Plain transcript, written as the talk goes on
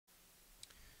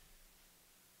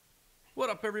What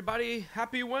up, everybody?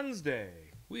 Happy Wednesday.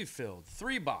 We've filled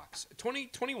 3-box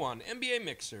 2021 NBA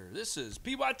Mixer. This is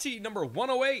PYT number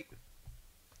 108.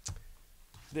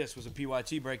 This was a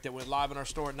PYT break that went live in our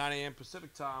store at 9 a.m.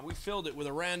 Pacific time. We filled it with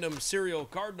a random serial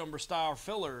card number style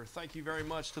filler. Thank you very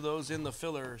much to those in the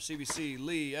filler. CBC,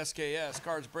 Lee, SKS,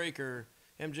 Cards Breaker,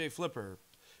 MJ Flipper.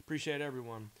 Appreciate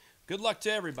everyone. Good luck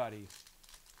to everybody.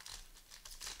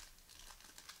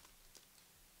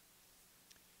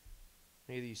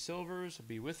 May the silvers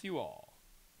be with you all.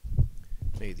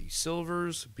 May the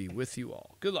silvers be with you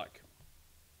all. Good luck.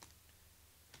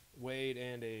 Wade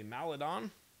and a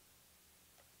Maladon.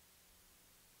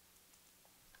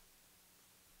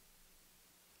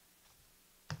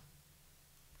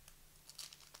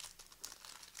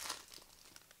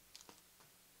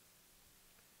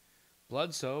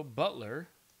 Bledsoe, Butler,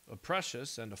 a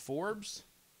Precious, and a Forbes.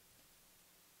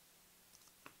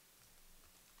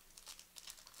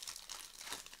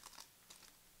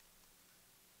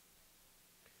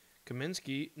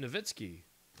 Kaminsky, Nowitzki,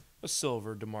 a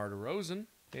silver DeMar DeRozan,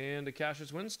 and a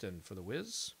Cassius Winston for the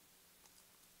Wiz.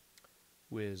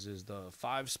 Wiz is the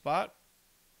 5 spot.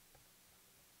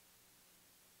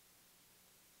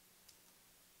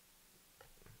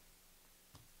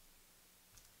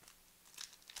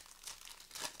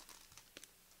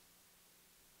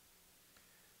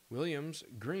 Williams,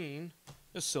 green,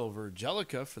 a silver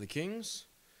Jellica for the Kings.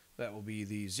 That will be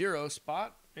the 0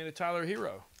 spot, and a Tyler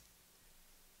Hero.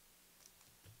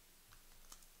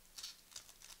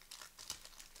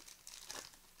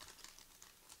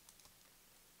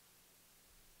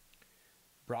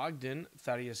 Brogdon,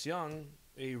 Thaddeus Young,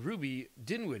 a Ruby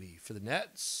Dinwiddie for the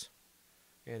Nets,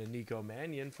 and a Nico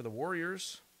Mannion for the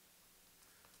Warriors.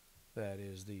 That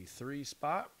is the 3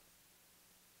 spot.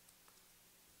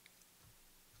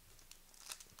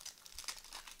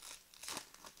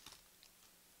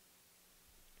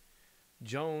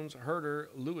 Jones, Herter,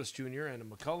 Lewis Jr., and a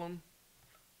McCollum.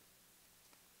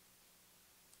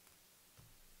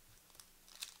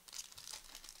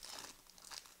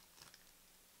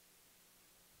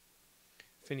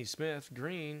 Finney Smith,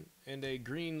 green, and a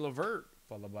green Levert,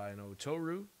 followed by an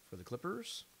Otoru for the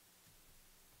Clippers.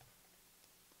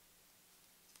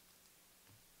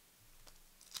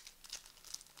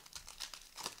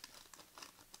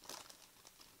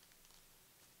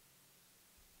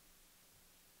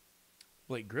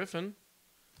 Blake Griffin,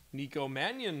 Nico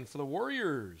Mannion for the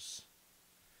Warriors.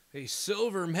 A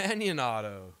silver Mannion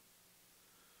auto.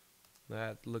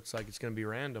 That looks like it's going to be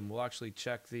random. We'll actually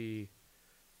check the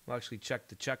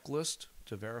checklist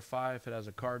to verify if it has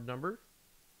a card number.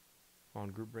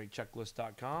 On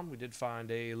groupbreakchecklist.com, we did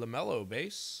find a LaMelo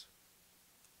base.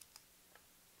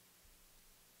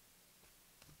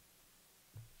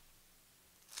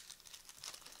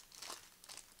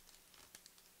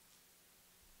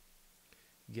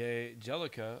 Gay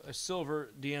Jellica, a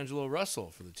silver D'Angelo Russell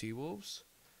for the T-Wolves,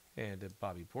 and a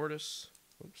Bobby Portis.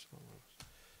 Oops, I was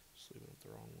sleeping with the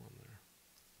wrong one there.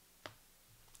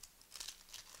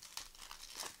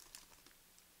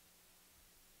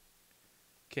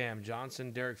 Cam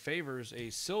Johnson, Derek Favors, a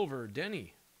silver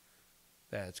Denny.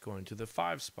 That's going to the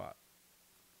 5 spot.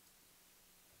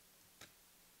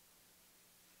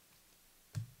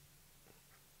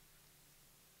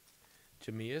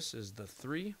 Jamias is the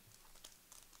 3.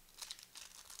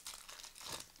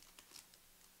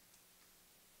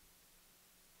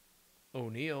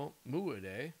 O'Neal,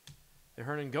 Muade, and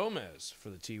Hernan Gomez for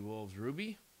the T-Wolves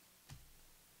Ruby.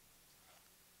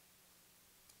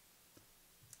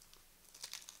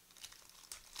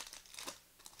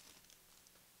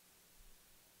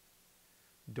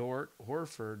 Dort,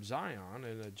 Horford, Zion,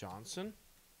 and a Johnson.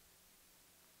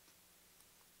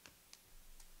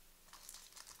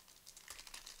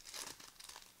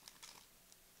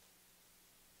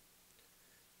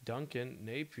 Duncan,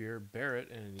 Napier, Barrett,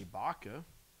 and an Ibaka.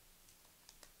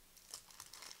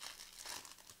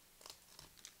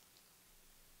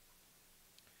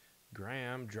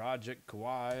 Graham, Dragic,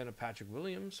 Kawhi, and a Patrick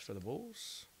Williams for the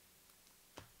Bulls.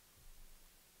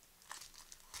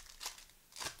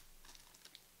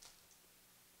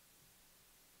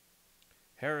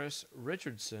 Harris,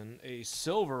 Richardson, a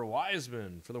silver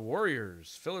Wiseman for the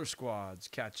Warriors. Filler squads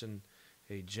catching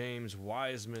a James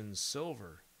Wiseman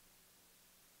silver.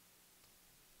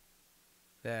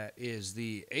 That is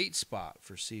the 8 spot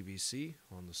for CBC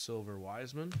on the silver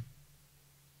Wiseman.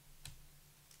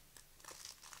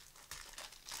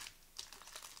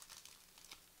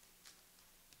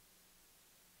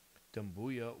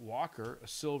 Dumbuya, Walker, a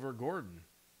silver Gordon,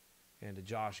 and a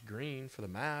Josh Green for the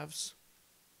Mavs.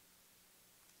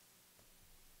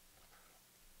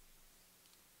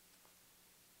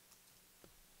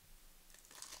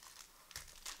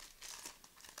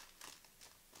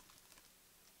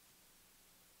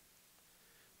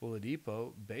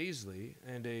 Oladipo, Baisley,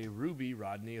 and a Ruby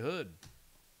Rodney Hood.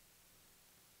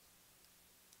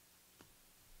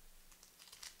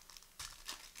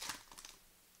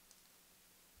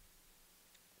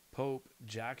 Pope,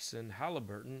 Jackson,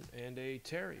 Halliburton, and a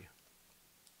Terry.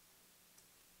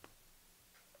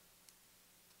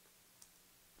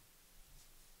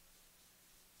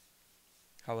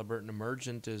 Halliburton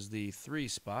Emergent is the 3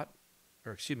 spot,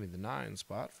 or excuse me, the 9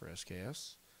 spot for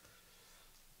SKS.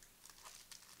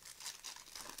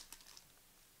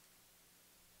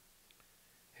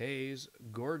 Hayes,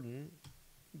 Gordon,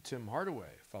 Tim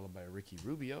Hardaway, followed by Ricky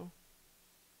Rubio.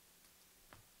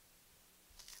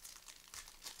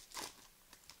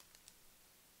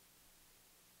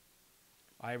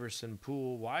 Iverson,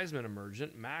 Poole, Wiseman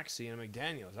Emergent, Maxey, and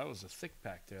McDaniels. That was a thick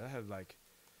pack there. That had like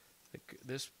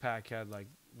this pack had like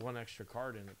 1 extra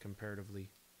card in it comparatively.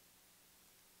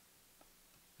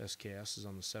 SKS is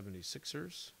on the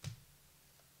 76ers.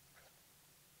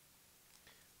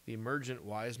 The Emergent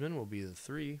Wiseman will be the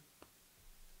 3.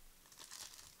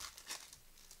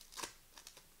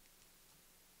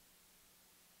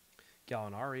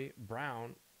 Gallinari,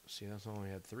 Brown. See, that's only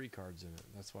had 3 cards in it.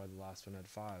 That's why the last one had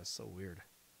 5. It's so weird.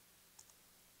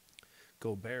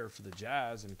 Gobert for the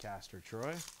Jazz and Castor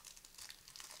Troy.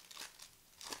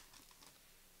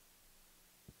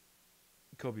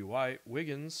 Kobe White,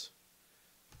 Wiggins,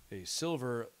 a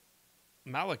silver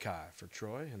Malachi for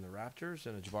Troy and the Raptors,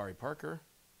 and a Jabari Parker.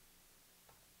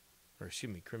 Or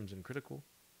excuse me, Crimson Critical.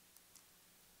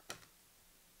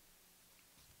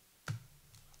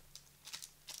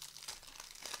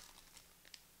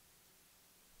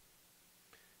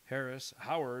 Harris,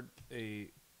 Howard, a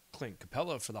Clint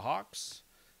Capella for the Hawks,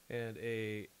 and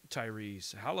a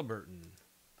Tyrese Halliburton.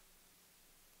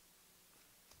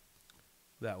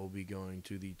 That will be going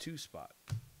to the 2 spot.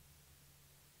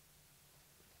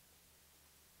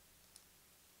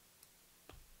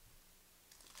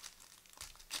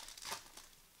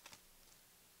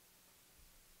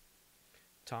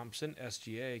 Thompson,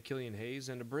 SGA, Killian Hayes,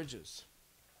 and a Bridges.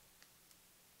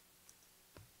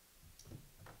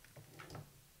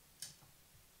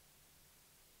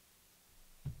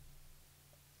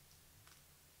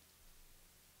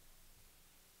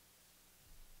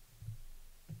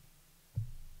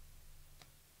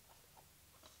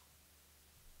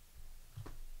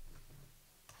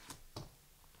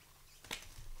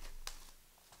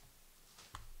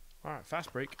 All right,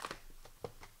 fast break.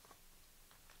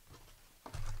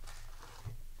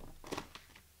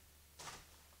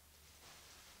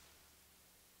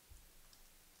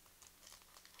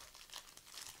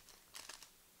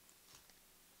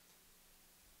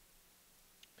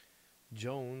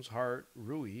 Jones, Hart,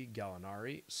 Rui,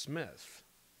 Gallinari, Smith,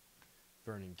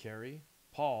 Vernon Carey,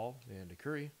 Paul, and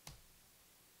Curry.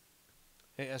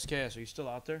 Hey, SKS, are you still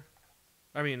out there?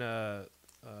 I mean,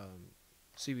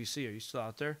 CBC, are you still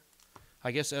out there? I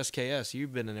guess SKS,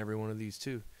 you've been in every one of these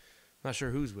too. Not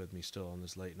sure who's with me still on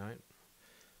this late night.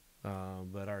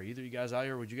 But are either you guys out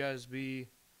here? Would you guys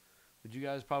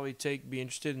probably be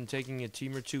interested in taking a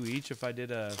team or 2 each if I did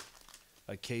a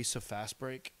case of fast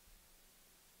break?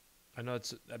 I know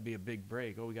that'd be a big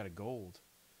break. Oh, we got a gold.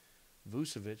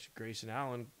 Vucevic, Grayson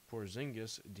Allen,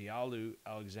 Porzingis, Diallo,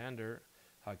 Alexander,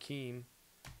 Hakeem,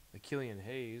 Killian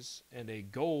Hayes, and a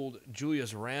gold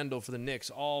Julius Randle for the Knicks.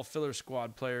 All filler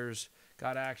squad players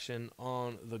got action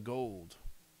on the gold.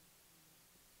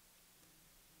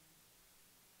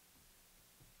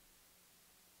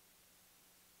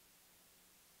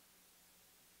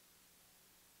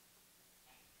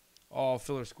 All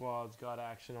filler squads got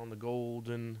action on the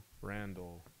golden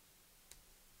Randall.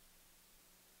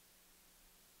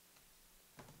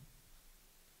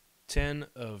 $10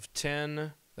 of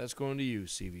 10. That's going to you,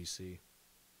 CVC.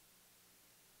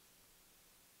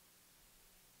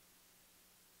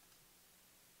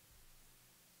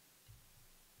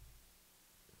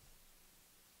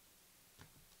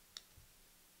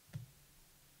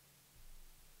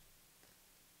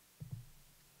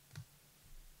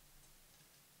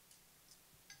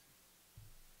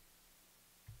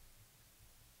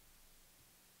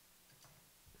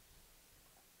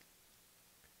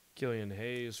 Killian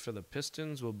Hayes for the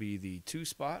Pistons will be the 2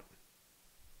 spot.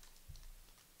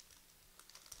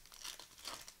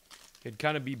 It'd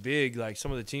kind of be big, like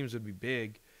some of the teams would be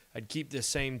big. I'd keep the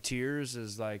same tiers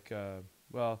as like,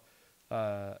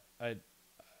 I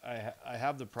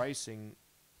have the pricing,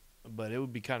 but it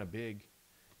would be kind of big. Do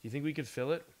you think we could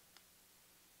fill it?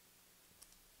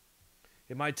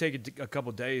 It might take a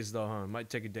couple days though, huh? It might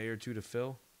take a day or 2 to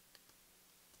fill.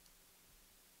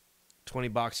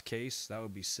 20-box case, that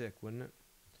would be sick, wouldn't it?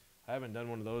 I haven't done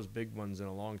one of those big ones in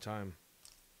a long time.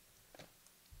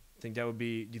 Think that would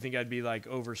be? Do you think I'd be like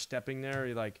overstepping there?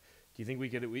 Or like, do you think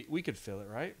we could fill it,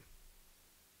 right?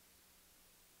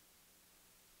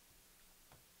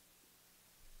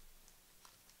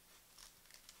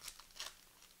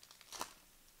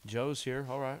 Joe's here.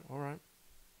 All right, all right.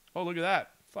 Oh, look at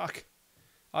that! Fuck,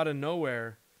 out of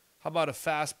nowhere. How about a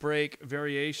fast break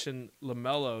variation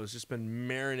LaMelo has just been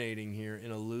marinating here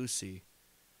in a Lucy.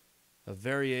 A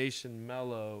variation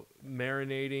Mellow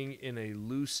marinating in a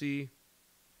Lucy.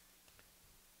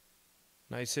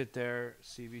 Nice hit there,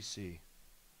 CVC.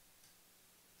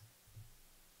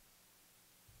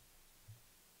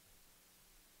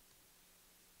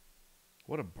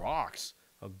 What a box.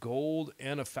 A gold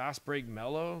and a fast break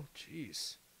Mellow.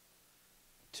 Jeez.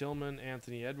 Tillman,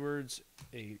 Anthony Edwards,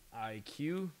 a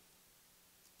IQ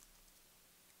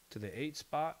to the 8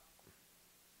 spot.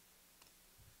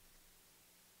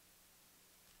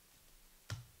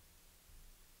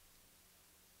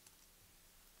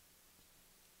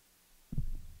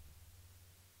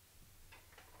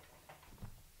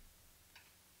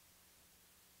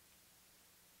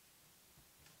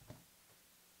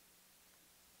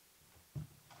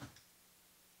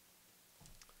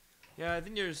 Yeah, I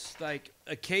think there's like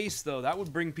a case, though. That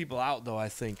would bring people out, though, I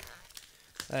think.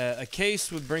 A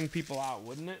case would bring people out,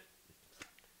 wouldn't it?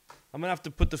 I'm going to have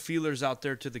to put the feelers out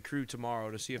there to the crew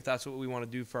tomorrow to see if that's what we want to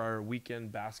do for our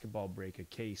weekend basketball break, a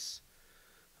case.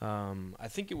 I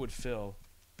think it would fill.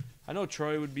 I know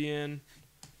Troy would be in.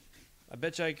 I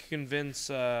bet you I can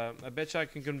convince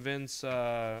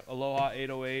Aloha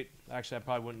 808. Actually, I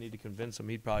probably wouldn't need to convince him.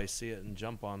 He'd probably see it and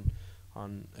jump on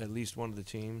at least one of the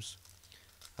teams.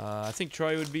 I think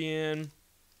Troy would be in.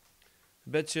 I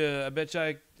bet you I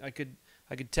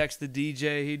could text the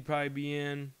DJ. He'd probably be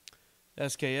in.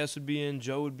 SKS would be in.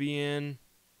 Joe would be in.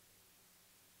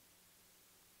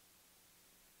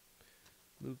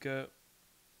 Luca,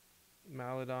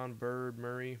 Maladon, Bird,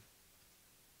 Murray.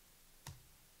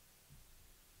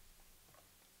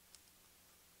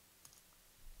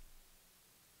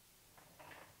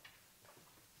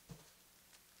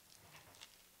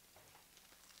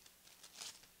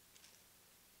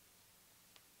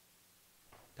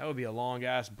 That would be a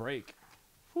long-ass break.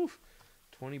 Whew.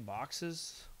 20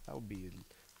 boxes? That would be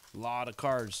a lot of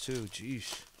cards, too.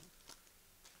 Jeez.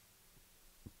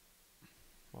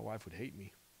 My wife would hate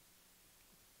me.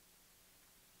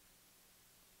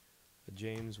 A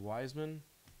James Wiseman.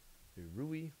 A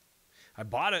Rui. I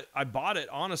bought it.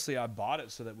 Honestly, I bought it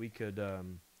so that we could,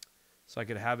 so I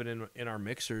could have it in our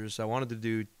mixers. I wanted to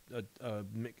do a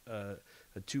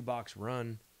 2-box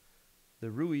run. The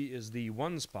Rui is the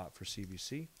 1 spot for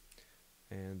CBC,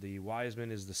 and the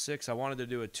Wiseman is the 6. I wanted to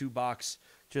do a 2-box,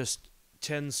 just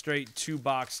 10 straight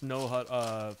 2-box no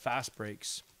fast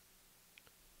breaks.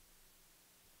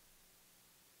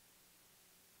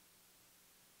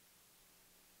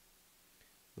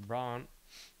 LeBron,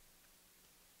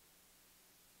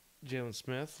 Jalen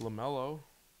Smith, LaMelo,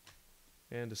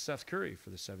 and a Seth Curry for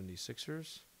the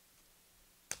 76ers.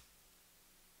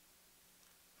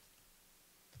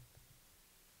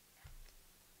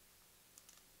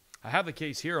 I have the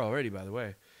case here already, by the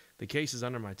way. The case is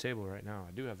under my table right now.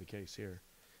 I do have the case here.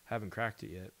 Haven't cracked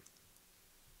it yet.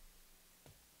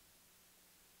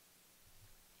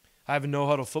 I have a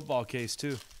no-huddle football case,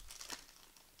 too.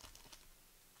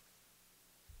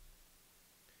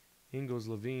 Ingles,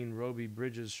 Levine, Roby,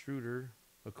 Bridges, Schroeder,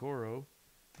 Okoro,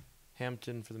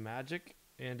 Hampton for the Magic,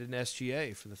 and an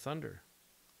SGA for the Thunder.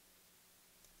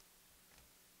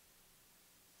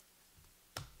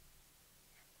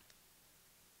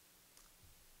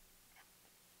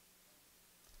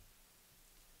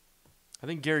 I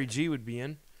think Gary G would be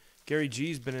in. Gary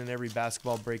G's been in every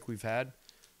basketball break we've had.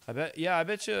 I bet you. I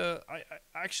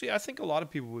think a lot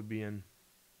of people would be in.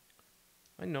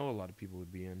 I know a lot of people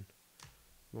would be in.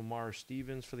 Lamar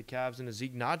Stevens for the Cavs and a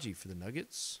Zeke Naji for the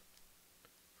Nuggets.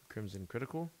 For Crimson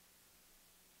Critical.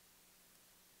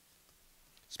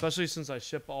 Especially since I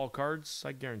ship all cards,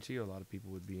 I guarantee you a lot of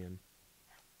people would be in.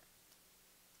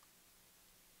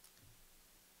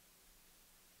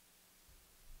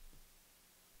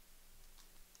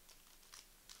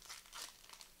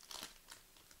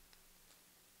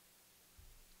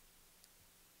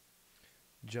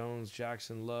 Jones,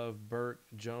 Jackson, Love, Burke,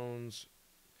 Jones,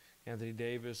 Anthony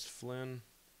Davis, Flynn.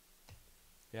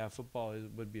 Yeah, football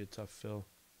would be a tough fill.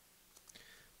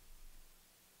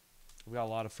 We got a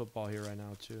lot of football here right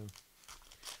now, too.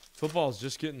 Football is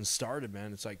just getting started,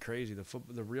 man. It's like crazy.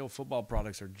 The real football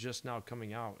products are just now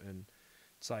coming out, and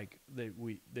it's like they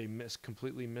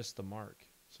completely missed the mark.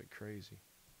 It's like crazy.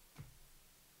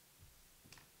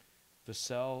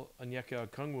 Vassell, Onyeka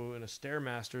Okongwu, and a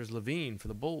Stairmasters Levine for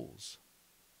the Bulls.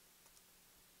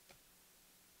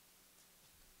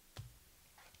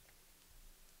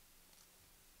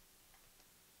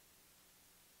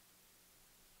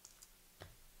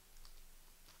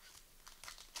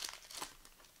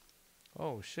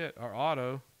 Oh, shit. Our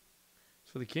auto is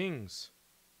for the Kings.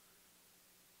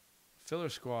 Filler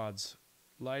squads.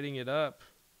 Lighting it up.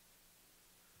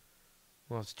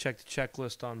 We'll have to check the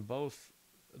checklist on both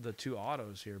the two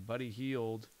autos here. Buddy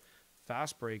Hield,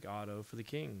 fast break auto for the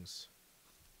Kings.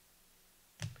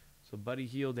 So Buddy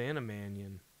Hield and a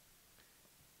Mannion.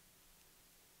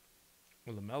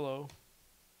 A LaMelo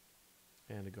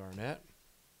and a Garnett.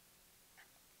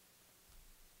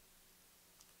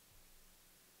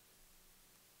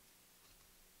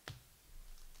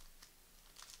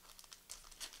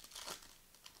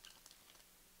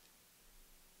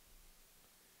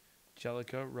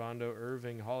 Jellicoe, Rondo,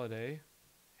 Irving, Holiday,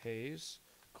 Hayes,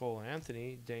 Cole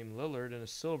Anthony, Dame Lillard, and a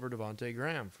silver Devontae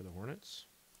Graham for the Hornets.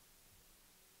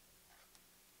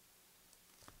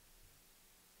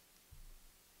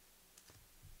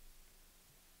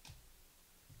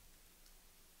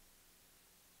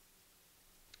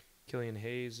 Killian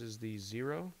Hayes is the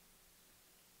 0.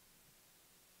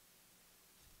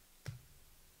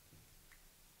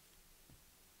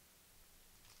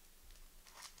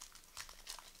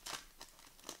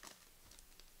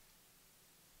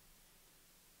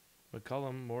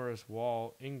 McCollum, Morris,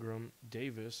 Wall, Ingram,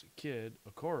 Davis, Kidd,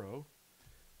 Okoro,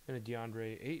 and a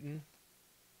DeAndre Ayton.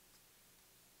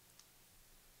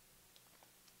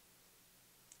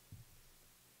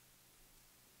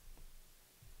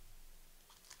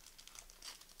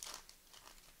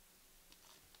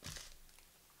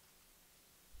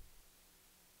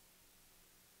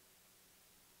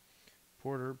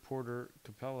 Porter,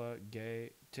 Capella,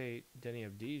 Gay, Tate, Denny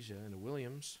Avdija, and a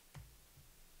Williams.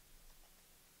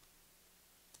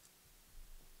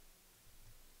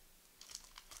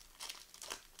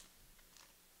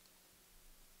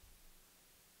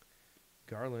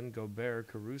 Garland, Gobert,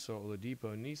 Caruso,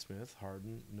 Oladipo, Neesmith,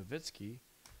 Harden, Nowitzki,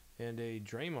 and a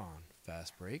Draymond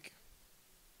fast break.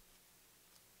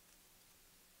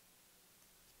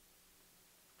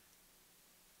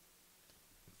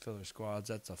 Filler squads,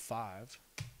 that's a 5.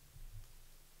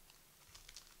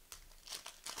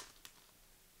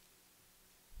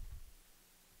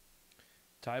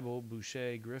 Tybalt,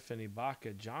 Boucher, Griffin,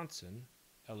 Ibaka, Johnson,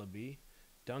 Ellaby,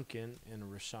 Duncan, and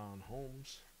Rashawn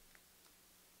Holmes.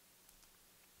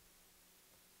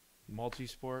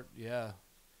 Multisport, yeah.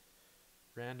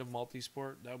 Random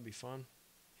multisport, that would be fun.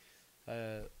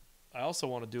 I also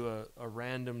want to do a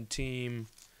random team,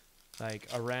 like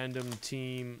a random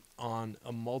team on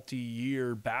a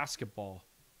multi-year basketball.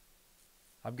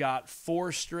 I've got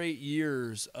 4 straight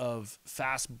years of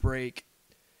fast break,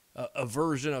 a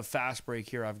version of fast break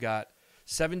here. I've got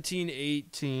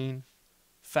 17-18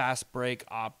 fast break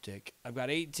optic. I've got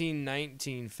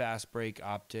 18-19 fast break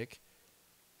optic.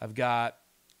 I've got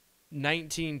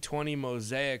 1920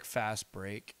 Mosaic fast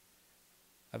break.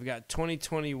 I've got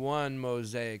 2021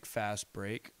 Mosaic fast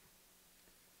break.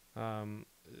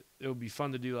 It would be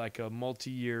fun to do like a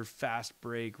multi-year fast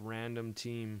break random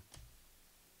team.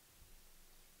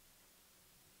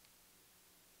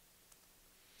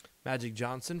 Magic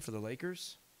Johnson for the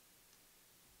Lakers.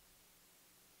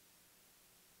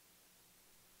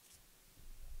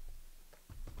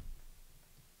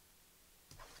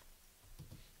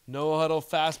 No huddle,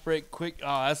 fast break, quick.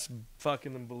 Oh, that's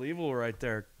fucking unbelievable right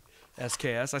there,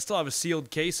 SKS. I still have a sealed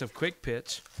case of quick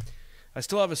pitch.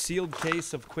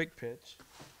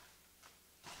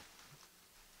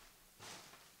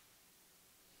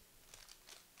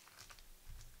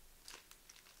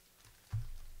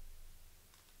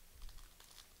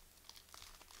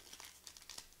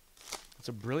 It's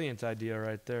a brilliant idea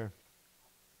right there.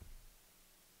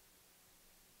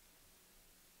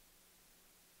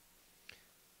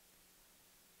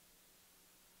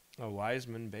 A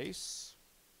Wiseman base.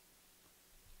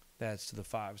 That's to the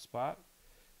 5 spot.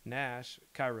 Nash,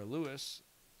 Kyra Lewis,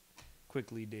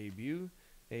 quickly debut.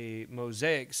 A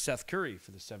Mosaic Seth Curry for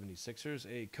the 76ers.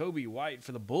 A Kobe White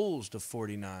for the Bulls to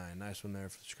 49. Nice one there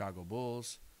for the Chicago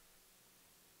Bulls.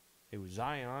 A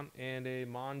Zion and a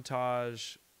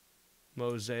Montage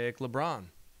Mosaic LeBron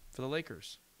for the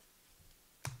Lakers.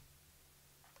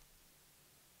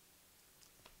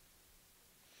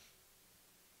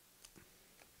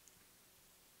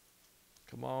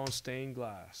 Come on, stained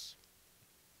glass.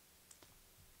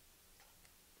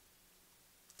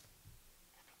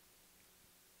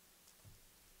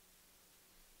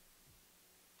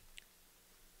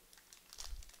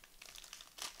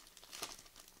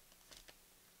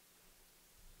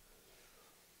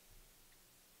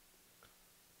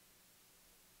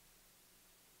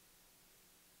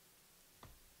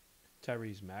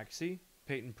 Tyrese Maxey,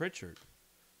 Peyton Pritchard,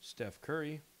 Steph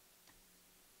Curry,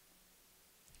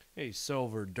 a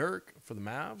silver Dirk for the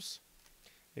Mavs,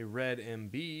 a red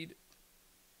Embiid,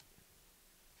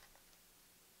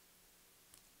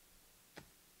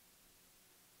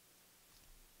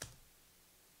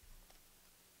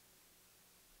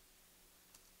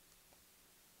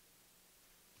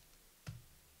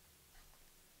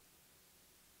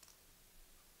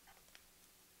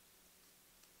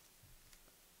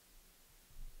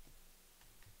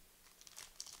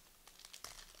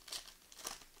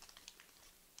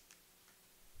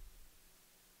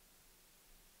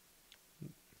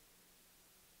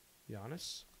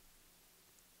 Giannis.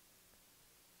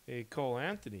 A Cole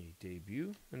Anthony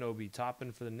debut. An Obi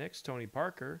Toppin for the Knicks. Tony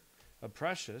Parker. A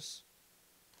Precious.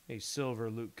 A silver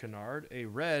Luke Kennard. A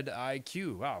red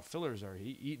IQ. Wow, fillers are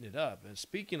eating it up. And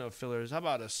speaking of fillers, how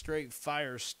about a straight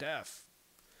fire Steph?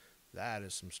 That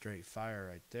is some straight fire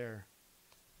right there.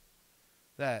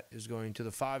 That is going to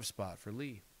the 5 spot for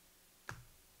Lee.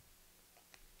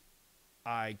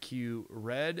 IQ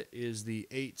red is the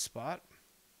 8 spot.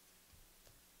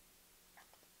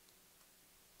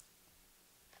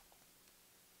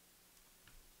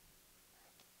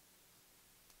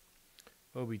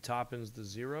 Obi Toppin's the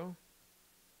 0.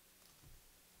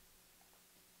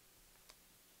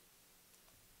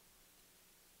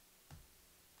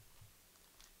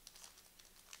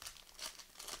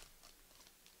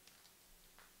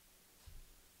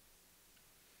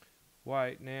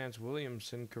 White, Nance,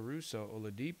 Williamson, Caruso,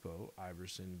 Oladipo,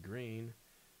 Iverson, Green,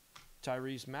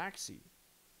 Tyrese Maxey,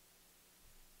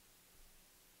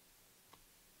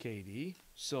 KD,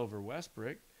 silver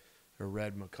Westbrook, a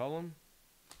red McCollum,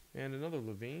 and another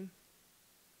Levine.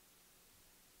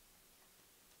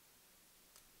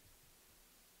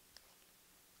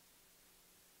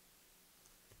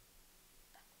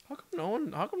 How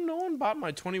come no one bought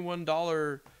my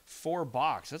 $21 4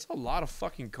 box? That's a lot of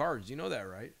fucking cards. You know that,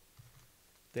 right?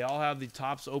 They all have the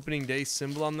Topps opening day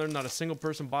symbol on there. Not a single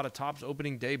person bought a Topps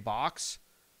opening day box.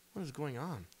 What is going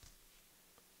on?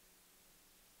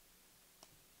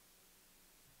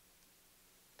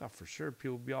 Thought for sure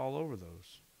people would be all over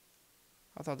those.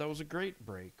 I thought that was a great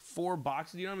break. 4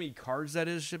 boxes. Do you know how many cards that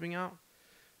is shipping out?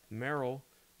 Merrill,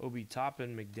 Obi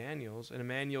Toppin, McDaniels, an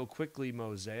Emmanuel Quickly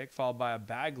Mosaic, followed by a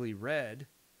Bagley Red,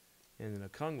 and then a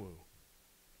Kungwu.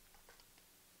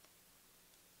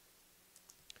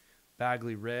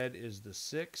 Bagley Red is the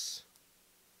 6.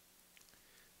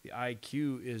 The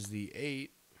IQ is the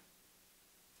 8.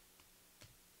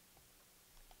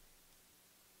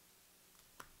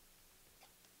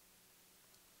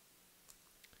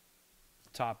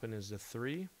 Toppin is the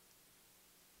 3.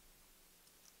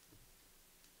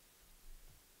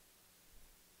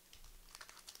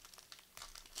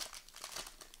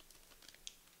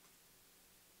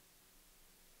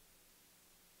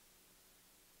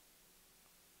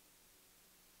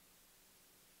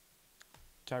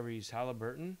 Tyrese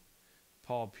Halliburton,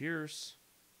 Paul Pierce,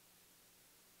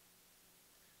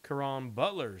 Caron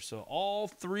Butler. So all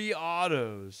 3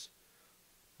 autos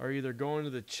are either going to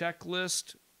the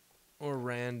checklist or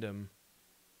random.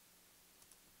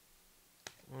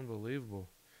 Unbelievable.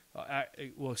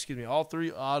 Well, excuse me. All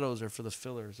 3 autos are for the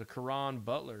fillers. A Caron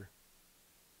Butler.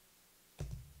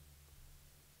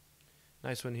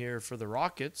 Nice one here for the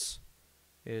Rockets.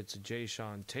 It's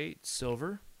Jayshawn Tate,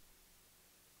 silver.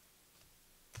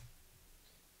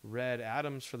 Red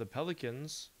Adams for the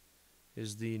Pelicans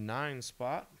is the 9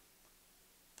 spot.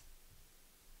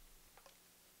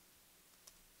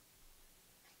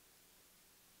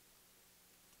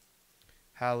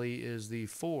 Hallie is the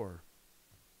 4.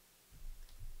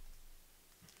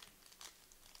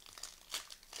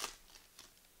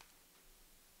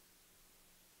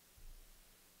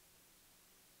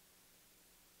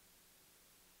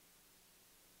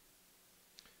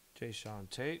 Jayshawn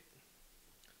Tate.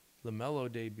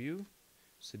 LaMelo debut.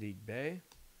 Sadiq Bey.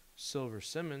 Silver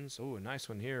Simmons. Oh, a nice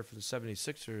one here for the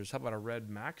 76ers. How about a red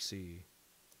Maxey?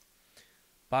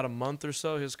 About a month or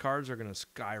so, his cards are going to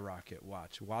skyrocket.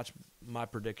 Watch my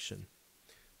prediction.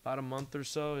 About a month or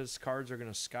so, his cards are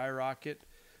going to skyrocket.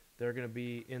 They're going to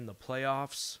be in the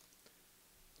playoffs.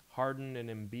 Harden and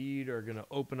Embiid are going to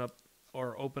open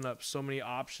up so many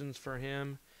options for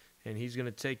him, and he's going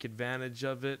to take advantage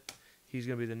of it. He's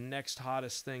going to be the next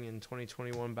hottest thing in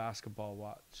 2021 basketball.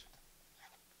 Watch.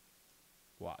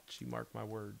 You mark my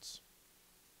words.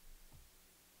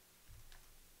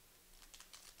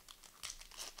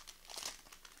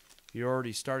 You're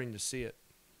already starting to see it.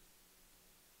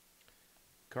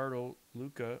 Cardle,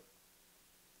 Luka,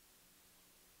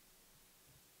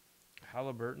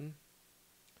 Halliburton,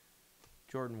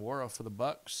 Jordan Wara for the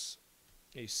Bucks,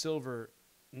 a silver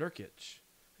Nurkic,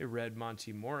 a red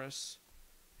Monty Morris,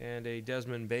 and a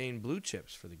Desmond Bane blue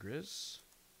chips for the Grizz.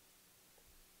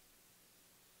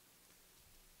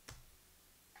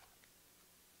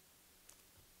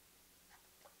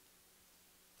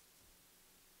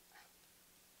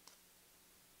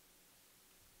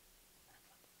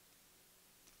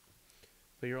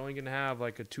 But you're only going to have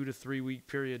like a 2 to 3 week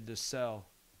period to sell.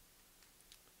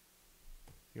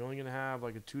 You're only going to have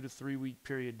like a 2 to 3 week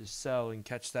period to sell and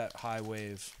catch that high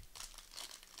wave.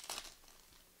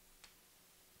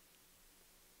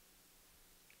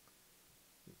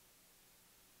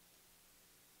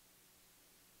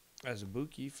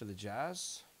 Azubuike for the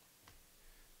Jazz.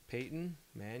 Peyton,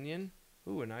 Mannion.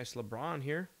 Ooh, a nice LeBron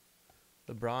here.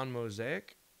 LeBron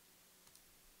Mosaic.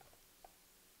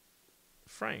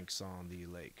 Frank's on the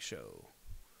Lake Show.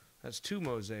 That's 2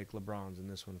 Mosaic LeBrons in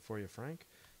this one for you, Frank.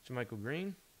 JaMychal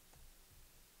Green.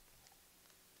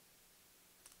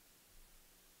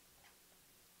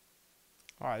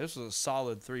 All right, this was a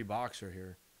solid 3-boxer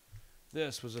here.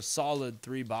 This was a solid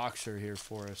 3-boxer here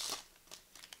for us.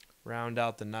 Round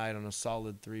out the night on a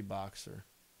solid 3-boxer.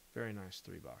 Very nice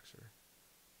 3-boxer.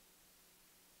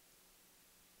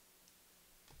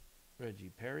 Reggie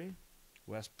Perry,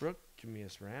 Westbrook,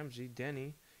 Jameis Ramsey,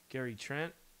 Denny, Gary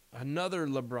Trent, another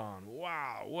LeBron.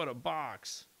 Wow, what a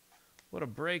box. What a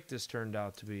break this turned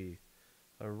out to be.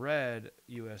 A red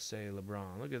USA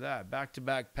LeBron. Look at that.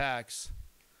 Back-to-back packs.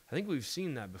 I think we've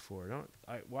seen that before.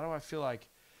 Why do I feel like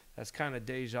that's kind of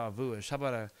deja vu-ish? How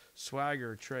about a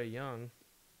Swagger Trae Young?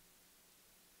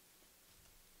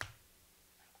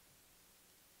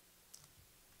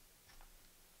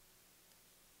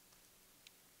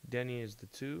 Denny is the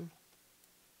 2.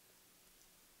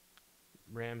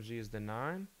 Ramsey is the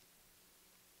 9.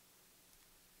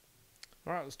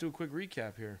 All right, let's do a quick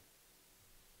recap here.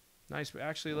 Nice.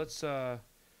 Actually, let's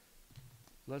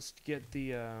get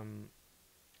the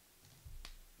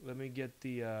let me get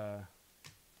the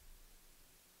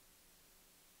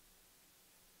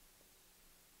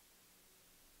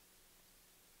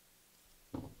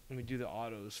let me do the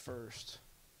autos first.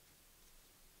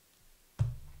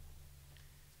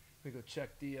 Let me go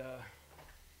check the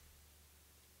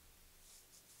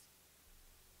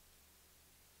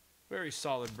very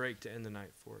solid break to end the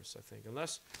night for us, I think.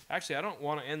 Unless, actually, I don't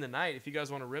want to end the night. If you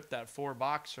guys want to rip that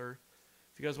 4-boxer,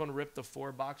 if you guys want to rip the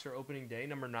 4-boxer opening day,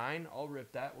 number 9, I'll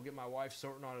rip that. We'll get my wife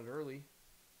sorting on it early.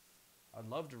 I'd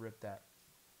love to rip that.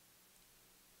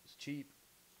 It's cheap.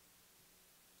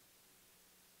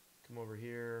 Come over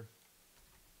here.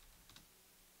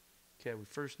 Okay, we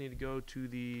first need to go to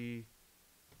the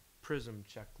Prism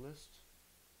checklist.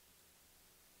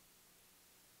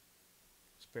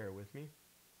 Just bear with me.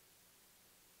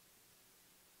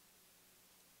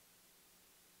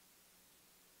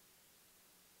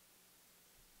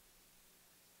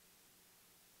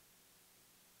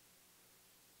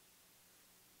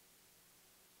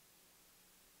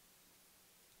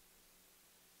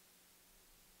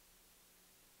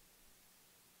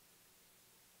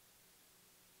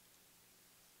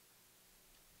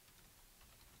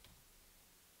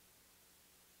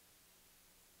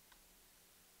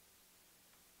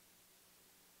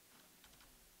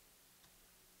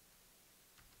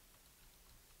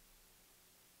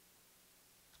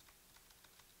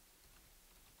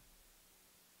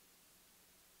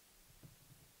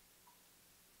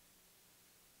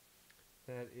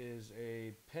 That is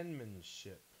a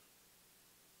penmanship.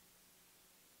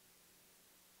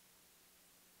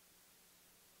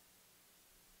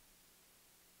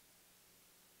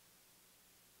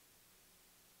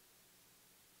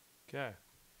 Okay.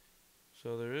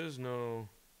 So there is no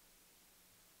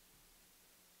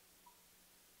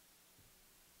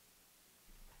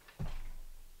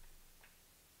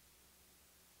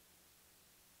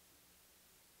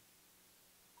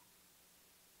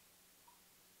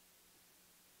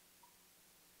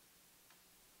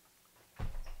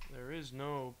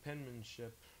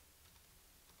penmanship.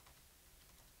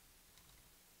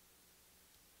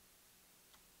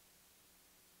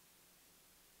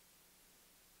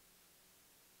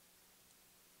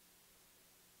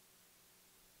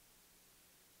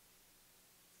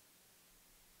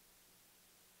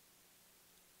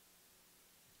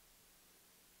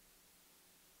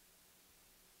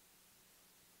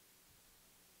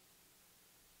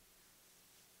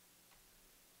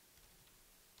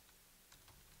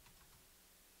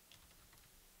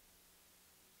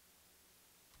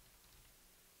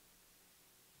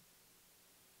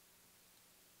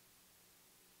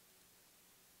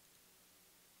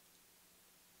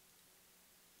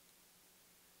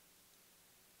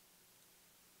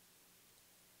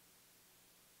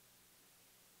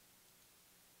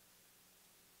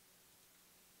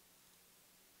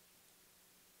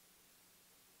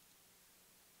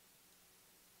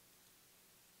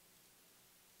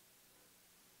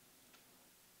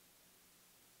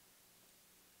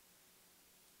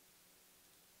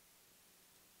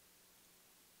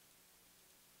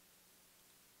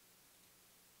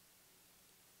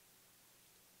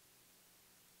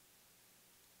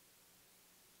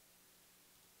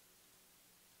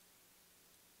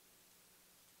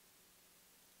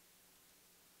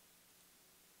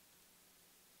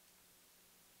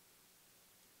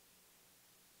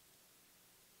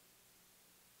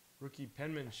 Rookie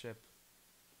penmanship.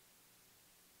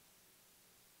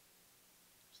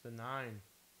 the 9.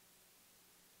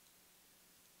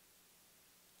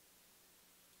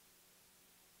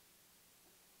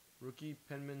 Rookie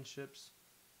penmanships,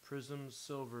 Prisms,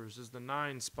 Silvers is the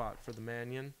 9 spot for the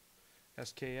Mannion.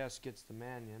 SKS gets the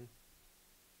Mannion.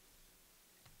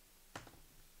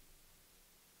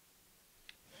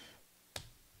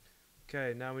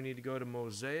 Okay, now we need to go to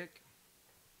Mosaic.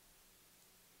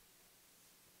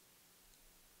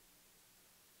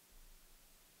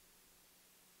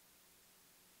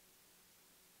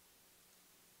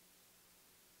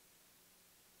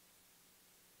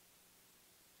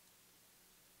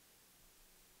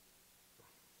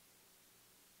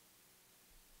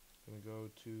 Going to go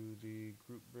to the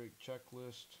group break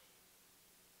checklist.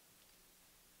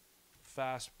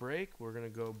 Fast break, we're going to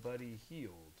go Buddy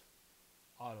Healed.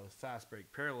 Auto fast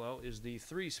break parallel is the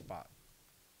 3 spot.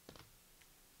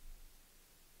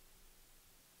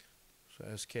 So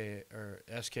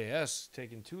SKS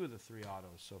taking 2 of the 3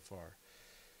 autos so far.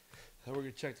 Then we're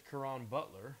going to check the Karan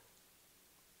Butler.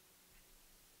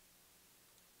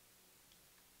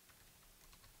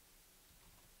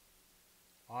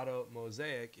 Auto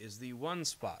Mosaic is the 1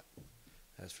 spot.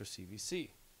 That's for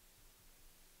CVC.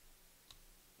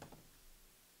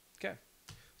 Okay,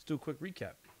 let's do a quick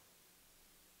recap.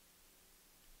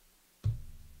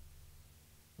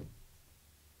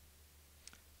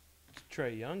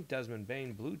 Trey Young, Desmond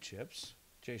Bain, blue chips.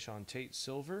 Jayshawn Tate,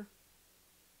 silver.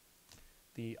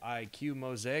 The IQ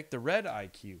Mosaic, the red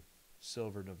IQ,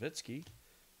 silver Nowitzki.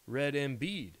 Red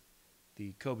Embiid,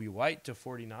 the Kobe White to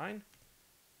 49.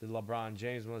 The LeBron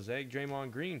James Mosaic,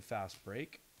 Draymond Green, fast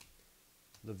break.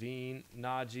 Levine,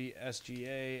 Najee,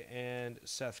 SGA, and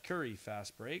Seth Curry,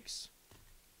 fast breaks.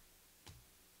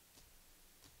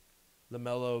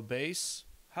 LaMelo base,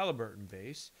 Halliburton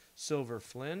base, silver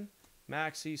Flynn.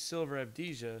 Maxey, silver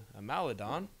Avdija,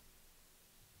 Maladon.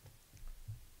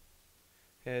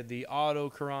 Had the auto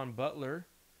Karan Butler,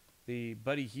 the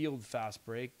Buddy Healed fast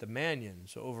break, the Mannion.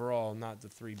 So overall, not the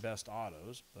 3 best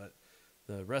autos, but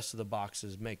the rest of the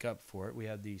boxes make up for it. We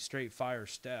had the straight fire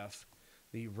Steph.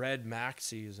 The red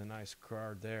Maxey is a nice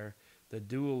card there. The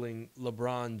dueling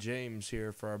LeBron James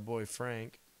here for our boy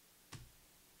Frank.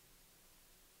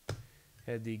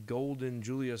 Had the golden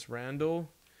Julius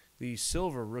Randle, the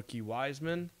silver rookie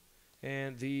Wiseman,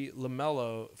 and the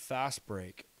LaMelo fast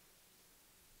break.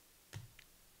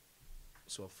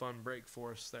 So a fun break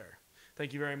for us there.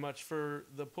 Thank you very much for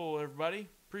the pull, everybody.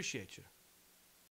 Appreciate you.